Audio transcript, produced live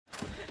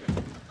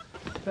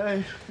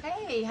Hey.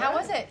 Hey, how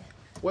was it?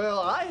 Well,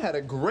 I had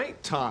a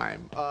great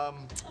time.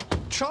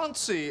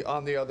 Chauncey,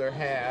 on the other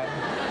hand...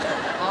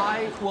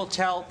 I will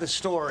tell the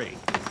story.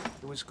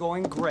 It was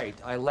going great.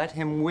 I let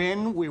him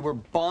win. We were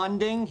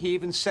bonding. He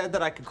even said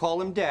that I could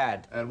call him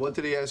Dad. And what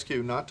did he ask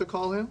you not to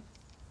call him?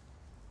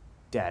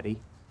 Daddy.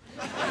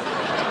 All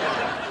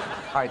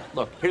right,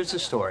 look, here's the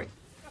story.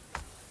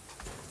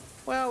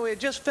 Well, we had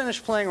just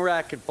finished playing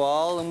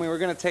racquetball, and we were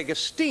going to take a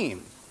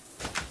steam.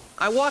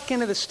 I walk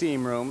into the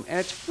steam room, and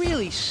it's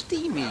really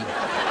steamy.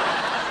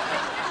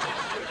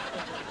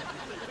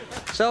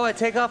 So I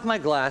take off my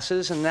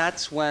glasses, and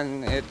that's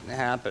when it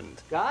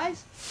happened.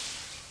 Guys?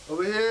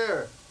 Over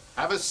here.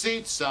 Have a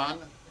seat, son.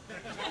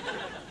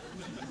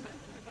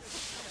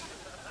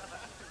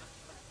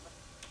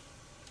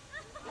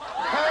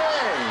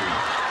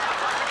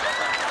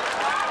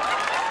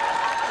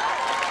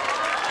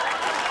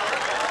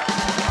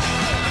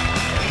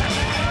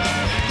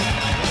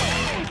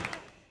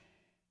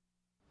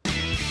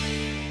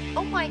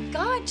 Oh my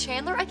God,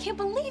 Chandler, I can't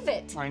believe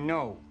it. I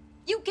know.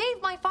 You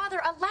gave my father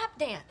a lap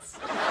dance.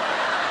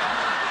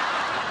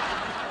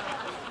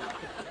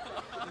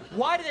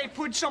 Why do they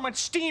put so much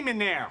steam in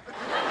there?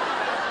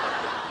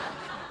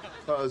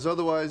 As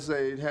otherwise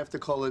they'd have to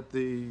call it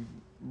the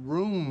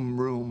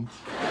room.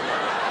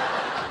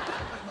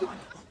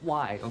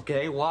 Why,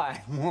 okay?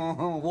 Why?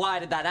 Why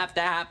did that have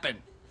to happen?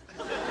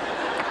 Come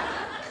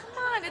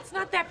on, it's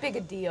not that big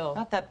a deal.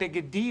 Not that big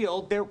a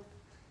deal.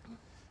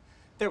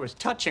 There was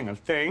touching of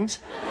things.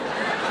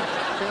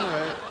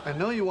 Anyway, I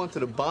know you wanted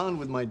to bond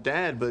with my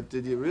dad, but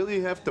did you really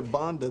have to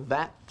bond to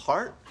that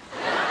part?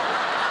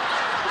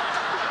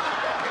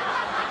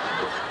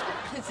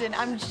 Listen,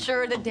 I'm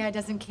sure that Dad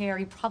doesn't care.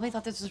 He probably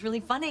thought this was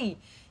really funny.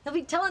 He'll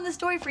be telling the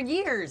story for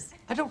years.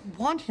 I don't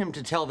want him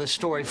to tell this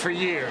story for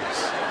years.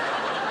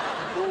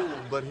 Oh,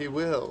 but he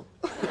will.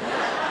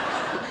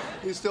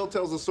 He still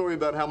tells the story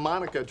about how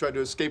Monica tried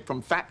to escape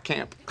from fat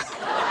camp.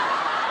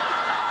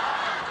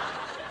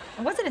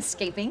 I wasn't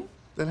escaping.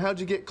 Then how'd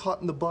you get caught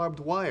in the barbed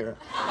wire?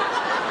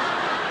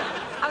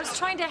 I was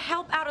trying to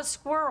help out a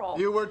squirrel.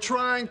 You were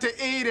trying to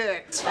eat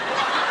it.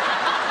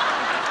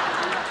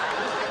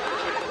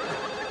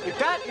 If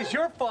that is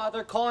your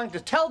father calling to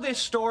tell this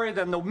story,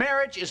 then the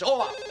marriage is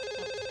off.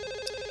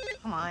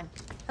 Come on.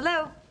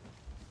 Hello?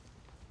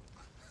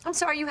 I'm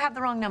sorry, you have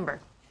the wrong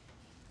number.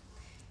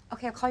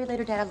 Okay, I'll call you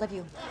later, Dad. I love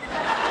you.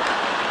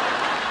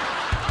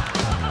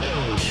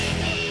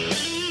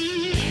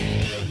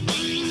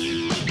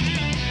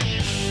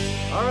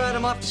 All right,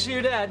 I'm off to see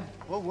your dad.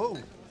 Whoa.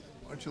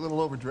 Aren't you a little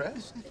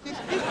overdressed?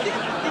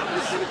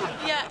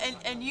 Yeah,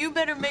 and you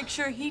better make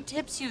sure he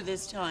tips you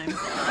this time.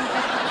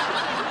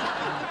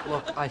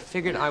 Look, I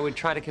figured I would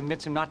try to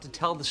convince him not to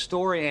tell the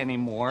story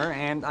anymore,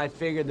 and I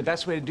figured the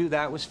best way to do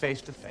that was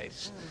face to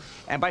face.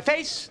 And by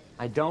face,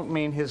 I don't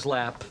mean his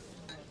lap.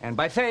 And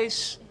by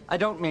face, I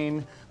don't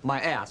mean my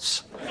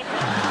ass.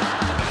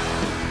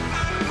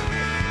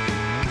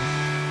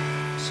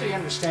 So you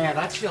understand,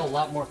 I'd feel a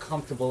lot more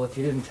comfortable if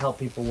you didn't tell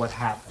people what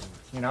happened.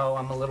 You know,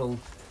 I'm a little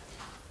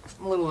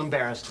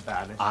embarrassed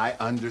about it. I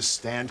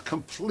understand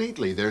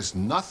completely. There's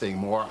nothing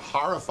more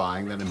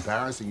horrifying than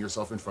embarrassing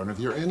yourself in front of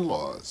your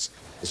in-laws.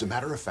 As a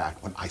matter of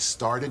fact, when I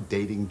started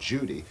dating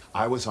Judy,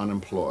 I was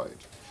unemployed.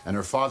 And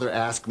her father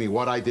asked me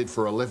what I did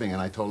for a living,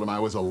 and I told him I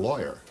was a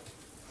lawyer.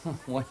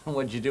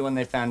 What'd you do when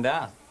they found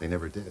out? They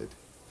never did.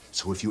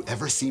 So if you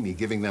ever see me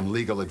giving them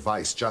legal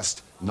advice,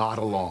 just nod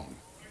along.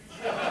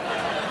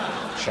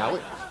 Shall we?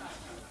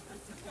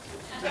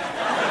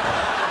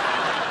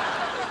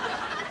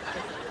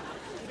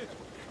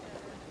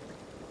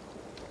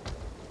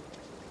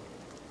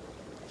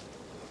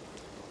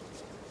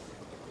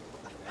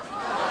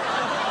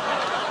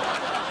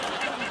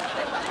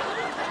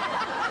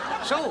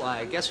 So,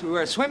 I guess we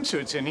wear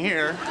swimsuits in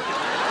here.